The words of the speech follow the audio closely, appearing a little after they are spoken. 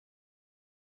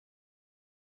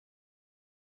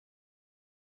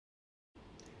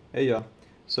Hey y'all.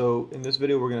 So in this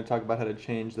video we're going to talk about how to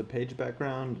change the page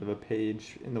background of a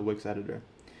page in the Wix editor.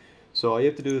 So all you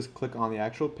have to do is click on the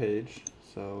actual page.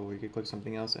 So we could click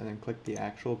something else and then click the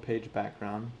actual page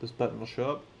background. This button will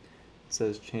show up. It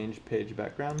says change page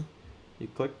background. You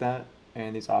click that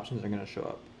and these options are going to show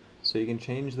up. So you can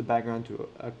change the background to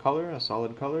a color, a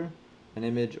solid color, an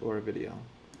image, or a video.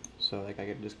 So like I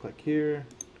could just click here,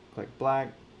 click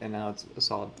black, and now it's a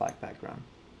solid black background.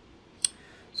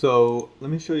 So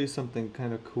let me show you something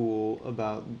kind of cool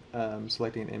about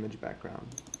selecting an image background.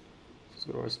 Let's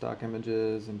go to our stock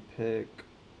images and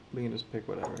we can just pick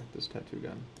whatever, this tattoo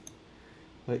gun.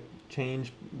 Like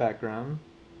change background.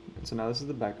 And so now this is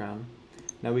the background.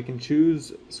 Now we can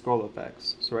choose scroll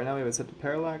effects. So right now we have it set to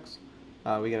parallax.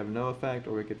 We could have no effect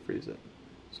or we could freeze it.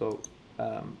 So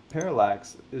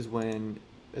parallax is when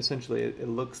essentially it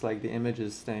looks like the image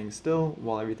is staying still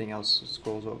while everything else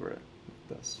scrolls over it,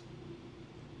 like this.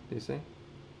 Do you see?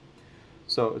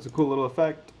 So it's a cool little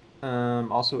effect.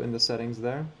 Also in the settings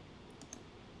there,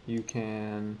 you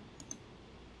can,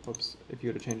 if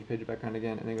you go to change page background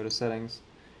again and then go to settings,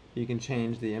 you can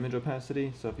change the image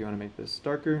opacity. So if you want to make this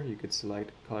darker, you could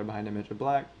select color behind image of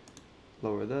black,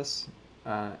 lower this,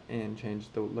 and change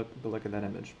the look of that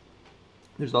image.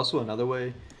 There's also another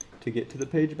way to get to the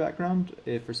page background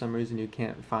if for some reason you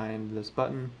can't find this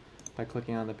button. By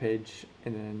clicking on the page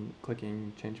and then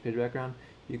clicking change page background,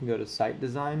 you can go to site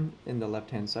design in the left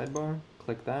hand sidebar,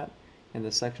 click that, and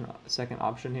the second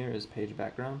option here is page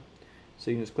background.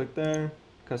 So you can just click there,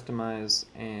 customize,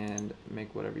 and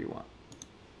make whatever you want.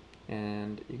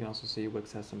 And you can also see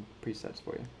Wix has some presets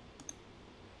for you.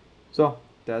 So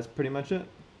that's pretty much it.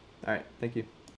 Alright, thank you.